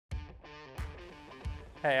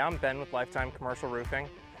Hey, I'm Ben with Lifetime Commercial Roofing.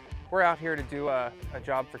 We're out here to do a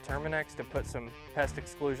job for Terminix to put some pest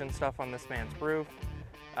exclusion stuff on this man's roof.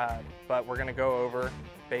 But we're gonna go over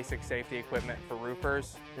basic safety equipment for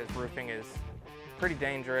roofers, because roofing is pretty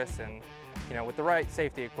dangerous, and with the right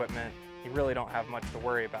safety equipment, you really don't have much to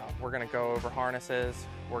worry about. We're gonna go over harnesses,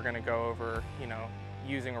 we're gonna go over,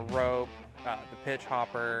 using a rope, the pitch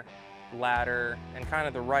hopper, ladder, and kind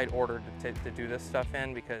of the right order to do this stuff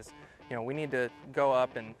in, because we need to go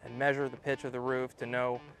up and measure the pitch of the roof to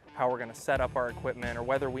know how we're going to set up our equipment or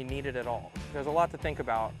whether we need it at all. There's a lot to think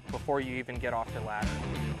about before you even get off your ladder.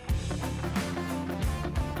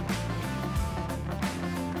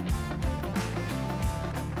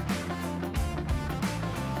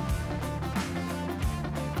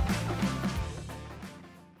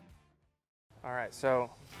 All right, so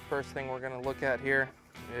first thing we're going to look at here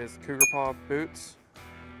is Cougar Paw boots.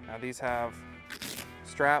 Now these have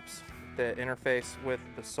straps that interface with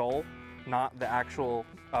the sole, not the actual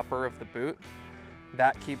upper of the boot.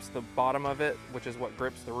 That keeps the bottom of it, which is what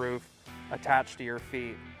grips the roof, attached to your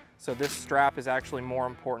feet. So this strap is actually more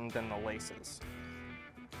important than the laces.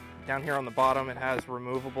 Down here on the bottom, it has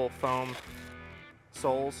removable foam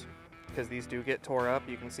soles, because these do get tore up.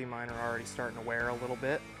 You can see mine are already starting to wear a little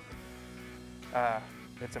bit.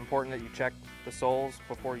 It's important that you check the soles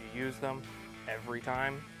before you use them every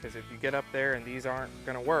time, because if you get up there and these aren't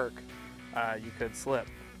going to work, you could slip.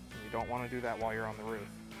 You don't want to do that while you're on the roof.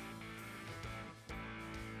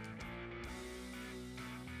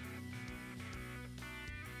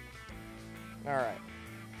 All right,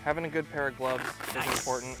 having a good pair of gloves is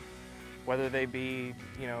important, whether they be,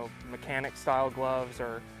 mechanic style gloves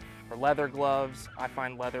or leather gloves. I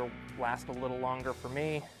find leather lasts a little longer for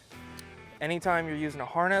me. Anytime you're using a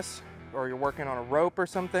harness or you're working on a rope or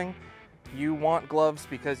something, you want gloves,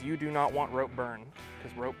 because you do not want rope burn,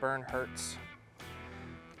 because rope burn hurts.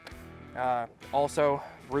 Also,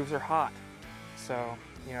 roofs are hot. So,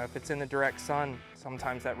 if it's in the direct sun,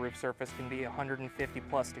 sometimes that roof surface can be 150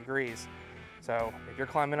 plus degrees. So if you're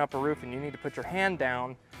climbing up a roof and you need to put your hand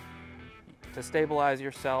down to stabilize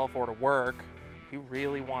yourself or to work, you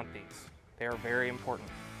really want these. They are very important.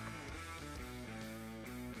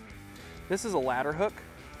 This is a ladder hook.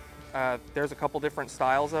 There's a couple different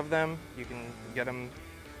styles of them. You can get them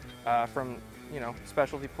from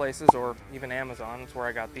specialty places or even Amazon. That's where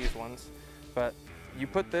I got these ones. But you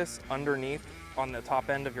put this underneath on the top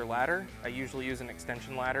end of your ladder. I usually use an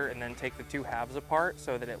extension ladder, and then take the two halves apart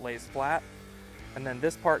so that it lays flat. And then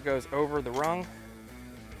this part goes over the rung,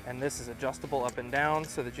 and this is adjustable up and down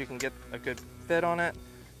so that you can get a good fit on it.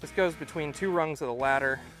 This goes between two rungs of the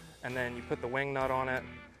ladder, and then you put the wing nut on it,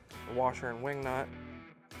 the washer and wing nut.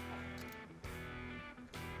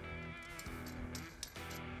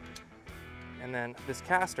 And then this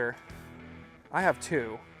caster, I have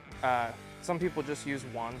two. Some people just use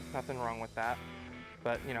one, nothing wrong with that.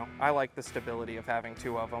 But I like the stability of having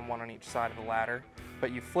two of them, one on each side of the ladder.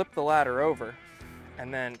 But you flip the ladder over,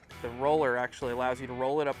 and then the roller actually allows you to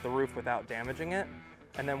roll it up the roof without damaging it.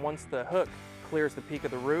 And then once the hook clears the peak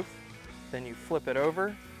of the roof, then you flip it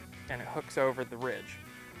over and it hooks over the ridge.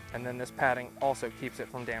 And then this padding also keeps it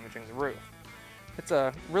from damaging the roof. It's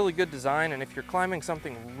a really good design, and if you're climbing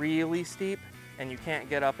something really steep and you can't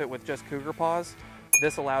get up it with just Cougar Paws,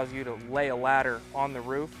 this allows you to lay a ladder on the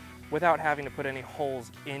roof without having to put any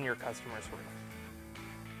holes in your customer's roof.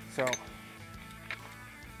 So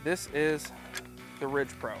this is the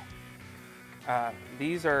RidgePro.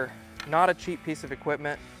 These are not a cheap piece of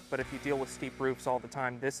equipment, but if you deal with steep roofs all the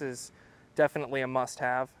time, this is definitely a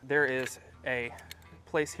must-have. There is a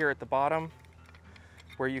place here at the bottom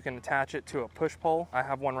where you can attach it to a push pole. I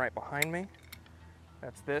have one right behind me.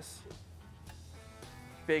 That's this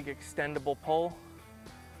big extendable pole.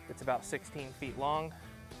 It's about 16 feet long.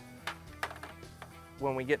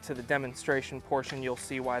 When we get to the demonstration portion, you'll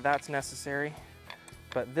see why that's necessary.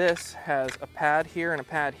 But this has a pad here and a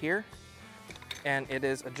pad here, and it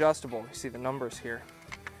is adjustable. You see the numbers here.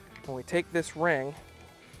 When we take this ring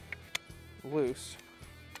loose,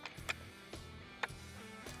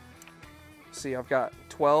 see I've got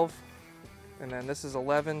 12, and then this is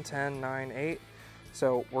 11, 10, 9, 8.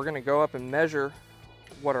 So we're gonna go up and measure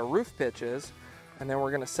what our roof pitch is, and then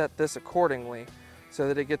we're gonna set this accordingly so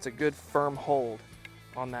that it gets a good firm hold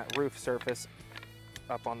on that roof surface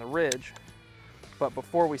up on the ridge. But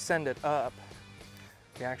before we send it up,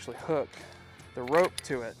 we actually hook the rope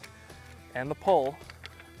to it and the pole,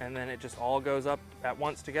 and then it just all goes up at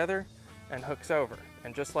once together and hooks over.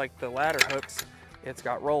 And just like the ladder hooks, it's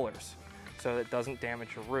got rollers so that it doesn't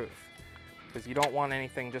damage your roof, because you don't want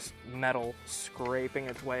anything just metal scraping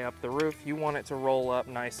its way up the roof. You want it to roll up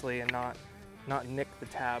nicely and not not nick the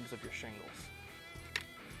tabs of your shingles.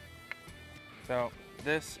 So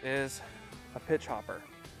this is a pitch hopper.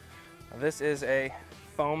 Now, this is a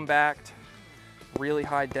foam-backed, really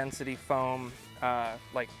high density foam,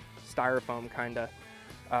 like styrofoam kind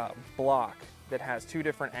of block that has two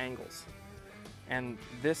different angles. And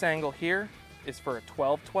this angle here is for a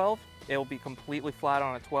 12-12. It'll be completely flat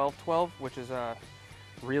on a 12-12, which is a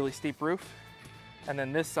really steep roof. And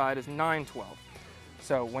then this side is 9-12.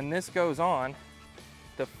 So when this goes on,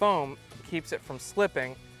 the foam keeps it from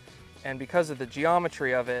slipping, and because of the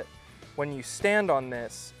geometry of it, when you stand on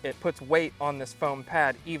this, it puts weight on this foam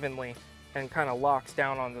pad evenly and kind of locks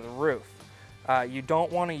down onto the roof. You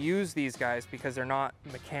don't want to use these guys because they're not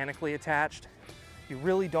mechanically attached. You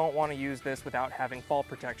really don't want to use this without having fall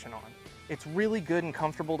protection on. It's really good and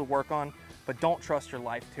comfortable to work on, but don't trust your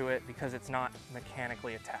life to it because it's not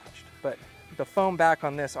mechanically attached. But the foam back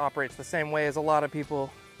on this operates the same way as a lot of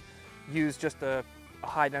people use just a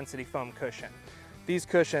high density foam cushion. These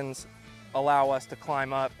cushions allow us to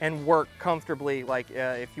climb up and work comfortably. Like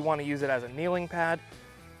if you want to use it as a kneeling pad,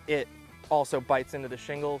 it also bites into the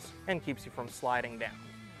shingles and keeps you from sliding down.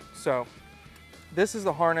 So this is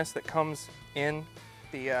the harness that comes in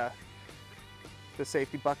the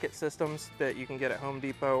safety bucket systems that you can get at Home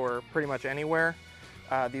Depot or pretty much anywhere.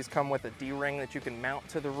 These come with a D-ring that you can mount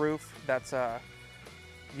to the roof. That's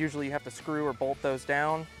usually you have to screw or bolt those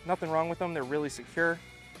down. Nothing wrong with them, they're really secure.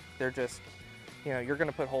 They're just, you know, you're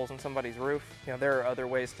gonna put holes in somebody's roof. You know, there are other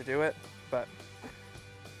ways to do it, but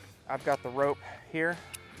I've got the rope here,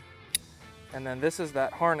 and then this is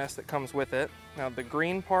that harness that comes with it. Now the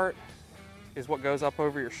green part is what goes up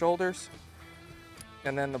over your shoulders,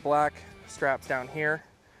 and then the black straps down here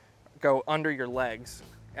go under your legs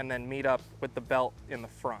and then meet up with the belt in the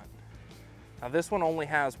front. Now this one only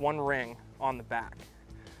has one ring on the back,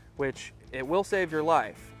 which it will save your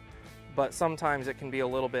life, but sometimes it can be a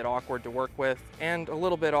little bit awkward to work with and a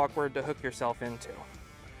little bit awkward to hook yourself into.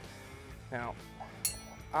 Now,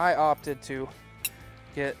 I opted to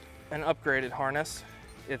get an upgraded harness.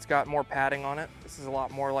 It's got more padding on it. This is a lot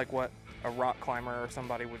more like what a rock climber or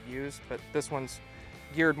somebody would use, but this one's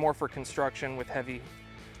geared more for construction with heavy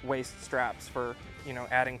waist straps for, you know,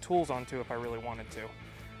 adding tools onto if I really wanted to.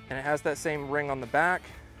 And it has that same ring on the back,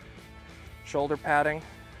 shoulder padding.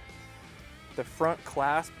 The front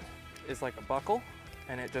clasp is like a buckle,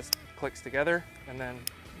 and it just clicks together and then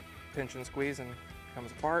pinch and squeeze and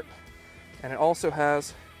comes apart. And it also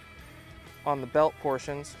has on the belt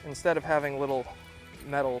portions, instead of having little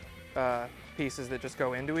metal pieces that just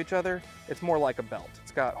go into each other, it's more like a belt.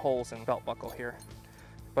 It's got holes in belt buckle here.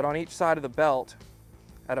 But on each side of the belt,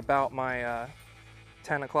 at about my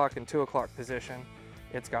 10 o'clock and 2 o'clock position,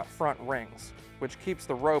 it's got front rings, which keeps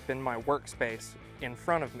the rope in my workspace in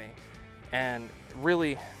front of me and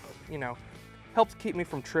really, you know, helps keep me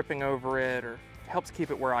from tripping over it, or helps keep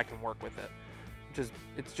it where I can work with it.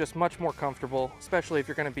 It's just much more comfortable, especially if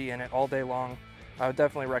you're going to be in it all day long. I would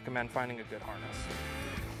definitely recommend finding a good harness.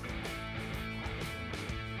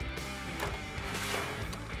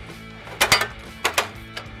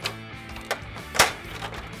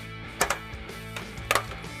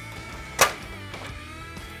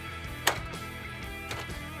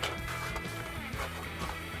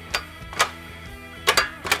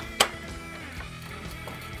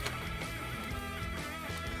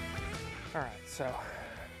 All right, so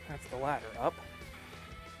that's the ladder up.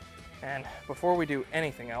 And before we do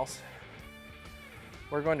anything else,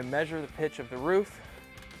 we're going to measure the pitch of the roof.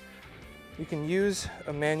 You can use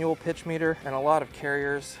a manual pitch meter, and a lot of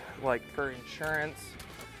carriers, like for insurance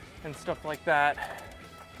and stuff like that,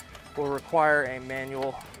 will require a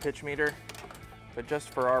manual pitch meter. But just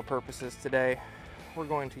for our purposes today, we're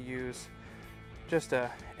going to use just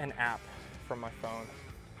an app from my phone.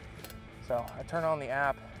 So I turn on the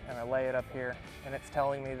app and I lay it up here, and it's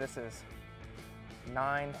telling me this is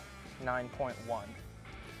 9.1.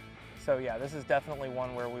 So yeah, this is definitely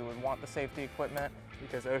one where we would want the safety equipment,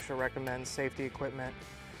 because OSHA recommends safety equipment,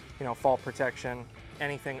 you know, fall protection,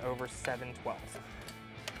 anything over 7/12.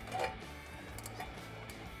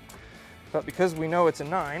 But because we know it's a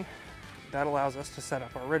 9, that allows us to set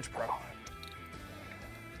up our RidgePro.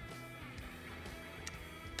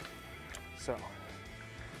 So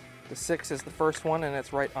the 6 is the first one, and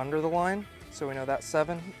it's right under the line. So we know that's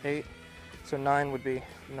 7, 8. So 9 would be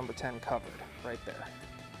number 10 covered right there.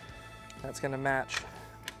 That's going to match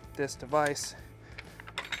this device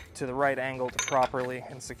to the right angle to properly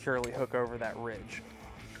and securely hook over that ridge.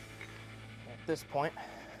 At this point,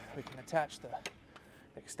 we can attach the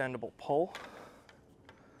extendable pole.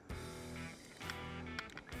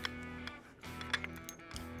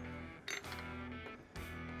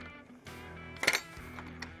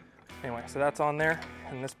 Anyway, so that's on there,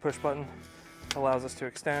 and this push button allows us to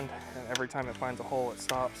extend, and every time it finds a hole, it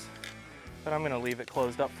stops. But I'm gonna leave it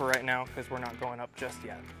closed up for right now because we're not going up just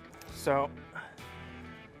yet. So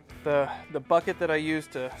the bucket that I use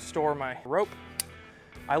to store my rope,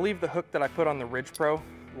 I leave the hook that I put on the RidgePro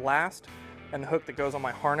last, and the hook that goes on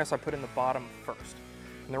my harness I put in the bottom first.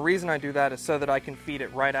 And the reason I do that is so that I can feed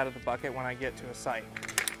it right out of the bucket when I get to a site.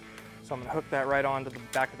 So I'm gonna hook that right onto the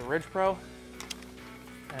back of the RidgePro,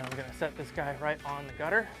 and I'm gonna set this guy right on the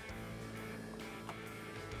gutter.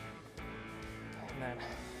 And then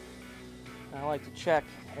I like to check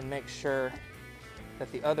and make sure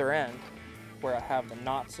that the other end, where I have the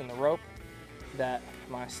knots in the rope, that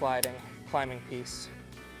my sliding climbing piece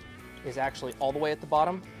is actually all the way at the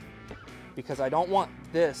bottom, because I don't want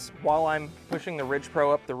this, while I'm pushing the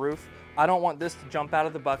RidgePro up the roof, I don't want this to jump out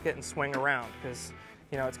of the bucket and swing around, because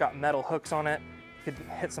you know, it's got metal hooks on it, could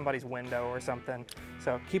hit somebody's window or something.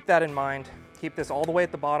 So keep that in mind. Keep this all the way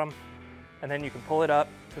at the bottom, and then you can pull it up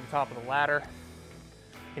to the top of the ladder.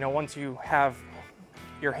 You know, once you have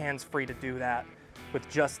your hands free to do that with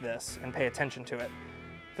just this and pay attention to it.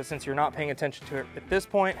 But since you're not paying attention to it at this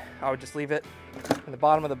point, I would just leave it in the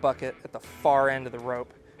bottom of the bucket at the far end of the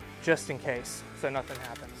rope, just in case, so nothing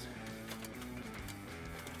happens.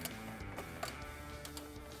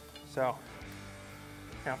 So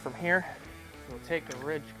now from here, we'll take the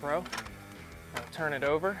RidgePro, turn it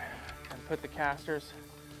over, and put the casters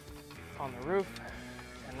on the roof.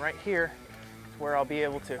 And right here is where I'll be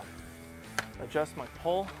able to adjust my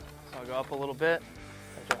pole. So I'll go up a little bit,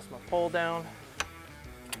 adjust my pole down,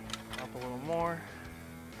 up a little more.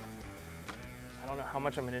 I don't know how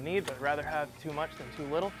much I'm going to need, but I'd rather have too much than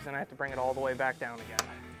too little, because then I have to bring it all the way back down again.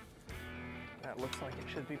 That looks like it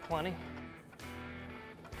should be plenty.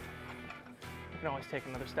 You can always take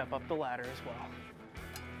another step up the ladder as well.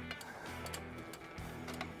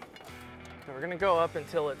 So we're going to go up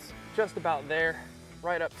until it's just about there,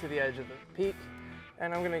 right up to the edge of the peak,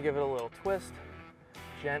 and I'm going to give it a little twist,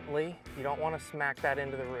 gently. You don't want to smack that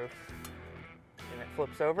into the roof. And it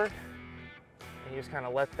flips over, and you just kind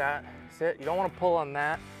of let that sit. You don't want to pull on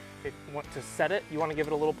that. If you want to set it, you want to give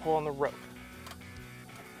it a little pull on the rope.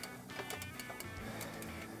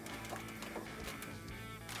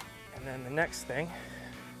 And then the next thing,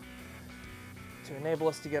 to enable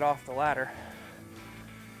us to get off the ladder,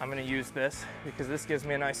 I'm going to use this because this gives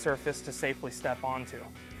me a nice surface to safely step onto.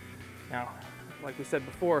 Now, like we said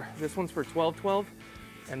before, this one's for 12-12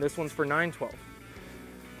 and this one's for 9-12.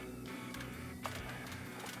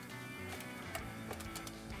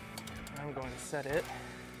 I'm going to set it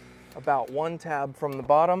about 1 tab from the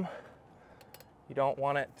bottom. You don't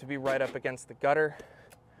want it to be right up against the gutter.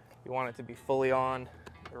 You want it to be fully on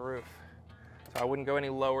the roof. So I wouldn't go any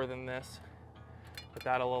lower than this, but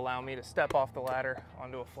that'll allow me to step off the ladder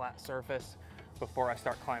onto a flat surface before I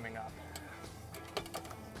start climbing up.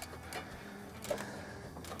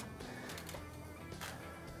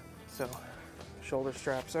 So, shoulder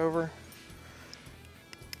straps over,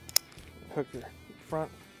 hook your front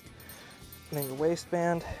and then your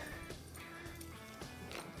waistband.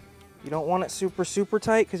 You don't want it super, super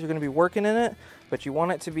tight because you're going to be working in it, but you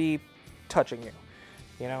want it to be touching you.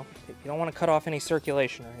 You know, you don't want to cut off any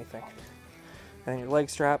circulation or anything. And then your leg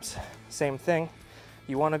straps, same thing.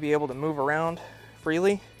 You want to be able to move around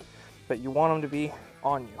freely, but you want them to be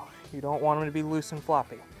on you. You don't want them to be loose and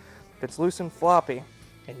floppy. If it's loose and floppy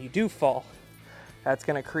and you do fall, that's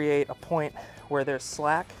going to create a point where there's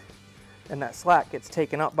slack, and that slack gets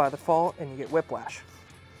taken up by the fall and you get whiplash.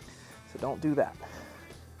 So don't do that.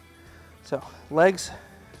 So legs,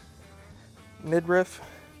 midriff,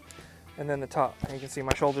 and then the top. And you can see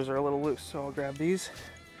my shoulders are a little loose, so I'll grab these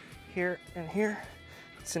here and here,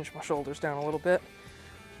 cinch my shoulders down a little bit,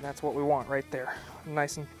 and that's what we want right there.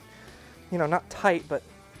 Nice and, you know, not tight, but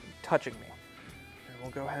touching me. And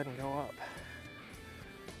we'll go ahead and go up.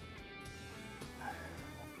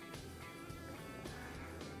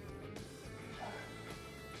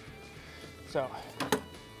 So,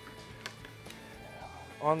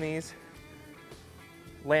 on these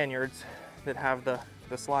lanyards that have the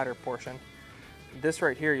slider portion, this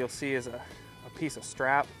right here you'll see is a piece of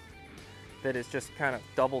strap that is just kind of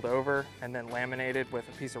doubled over and then laminated with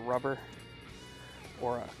a piece of rubber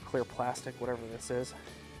or a clear plastic, whatever this is.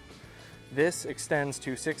 This extends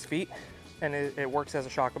to 6 feet, and it works as a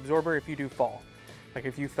shock absorber if you do fall. Like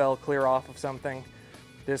if you fell clear off of something,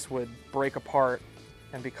 this would break apart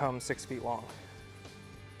and become 6 feet long.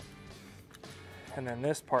 And then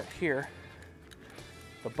this part here,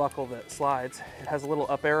 the buckle that slides, it has a little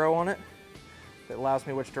up arrow on it that allows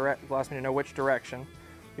me to know which direction,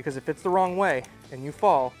 because if it's the wrong way and you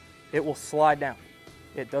fall, it will slide down.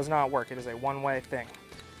 It does not work. It is a one-way thing.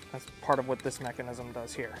 That's part of what this mechanism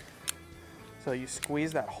does here. So you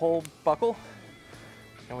squeeze that whole buckle,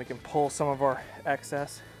 and we can pull some of our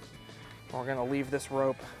excess. We're gonna leave this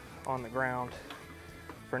rope on the ground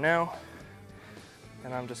for now,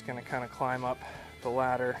 and I'm just gonna kind of climb up the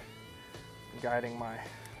ladder, guiding my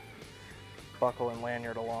buckle and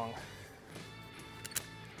lanyard along.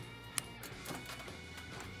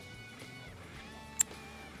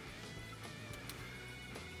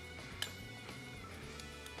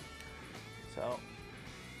 So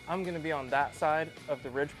I'm gonna be on that side of the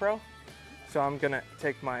RidgePro. So I'm gonna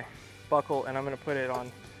take my buckle and I'm gonna put it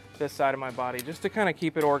on this side of my body just to kind of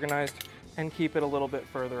keep it organized and keep it a little bit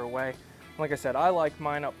further away. Like I said, I like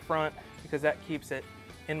mine up front because that keeps it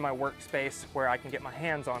in my workspace where I can get my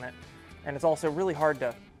hands on it. And it's also really hard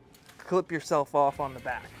to clip yourself off on the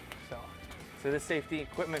back. So this safety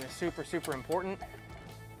equipment is super, super important.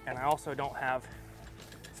 And I also don't have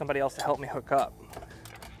somebody else to help me hook up.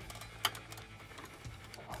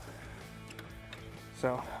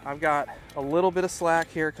 So I've got a little bit of slack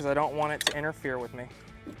here because I don't want it to interfere with me.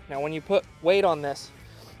 Now when you put weight on this,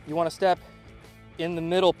 you want to step in the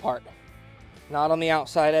middle part, not on the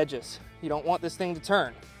outside edges. You don't want this thing to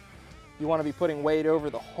turn. You want to be putting weight over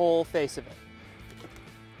the whole face of it,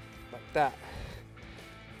 like that.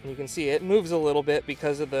 And you can see it moves a little bit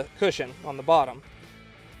because of the cushion on the bottom.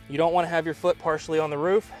 You don't want to have your foot partially on the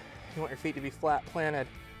roof. You want your feet to be flat planted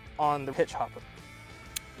on the hitch hopper.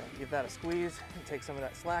 So give that a squeeze and take some of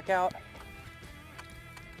that slack out.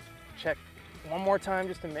 Check one more time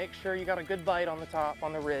just to make sure you got a good bite on the top,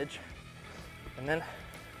 on the ridge. And then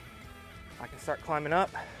I can start climbing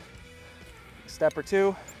up. Step or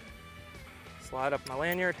two, slide up my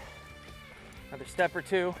lanyard. Another step or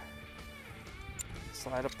two,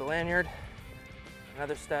 slide up the lanyard.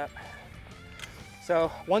 Another step.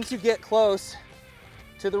 So once you get close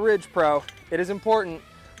to the RidgePro, it is important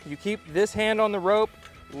you keep this hand on the rope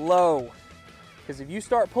low. Because if you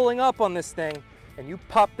start pulling up on this thing and you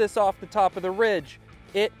pop this off the top of the ridge,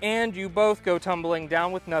 it and you both go tumbling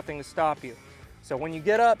down with nothing to stop you. So when you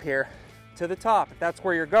get up here to the top, if that's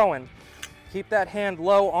where you're going, keep that hand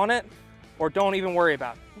low on it, or don't even worry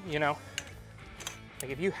about it, you know?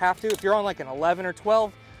 Like if you have to, if you're on like an 11 or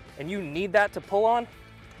 12 and you need that to pull on,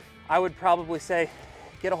 I would probably say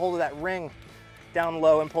get a hold of that ring down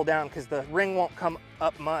low and pull down, because the ring won't come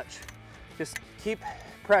up much. Just keep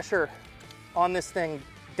pressure on this thing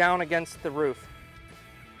down against the roof.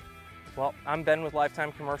 Well, I'm Ben with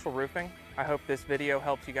Lifetime Commercial Roofing. I hope this video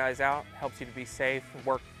helps you guys out, helps you to be safe,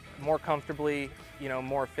 work more comfortably, you know,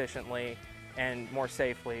 more efficiently and more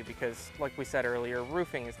safely, because like we said earlier,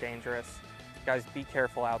 roofing is dangerous. Guys, be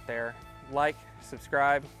careful out there. Like,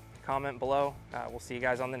 subscribe, comment below. We'll see you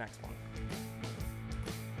guys on the next one.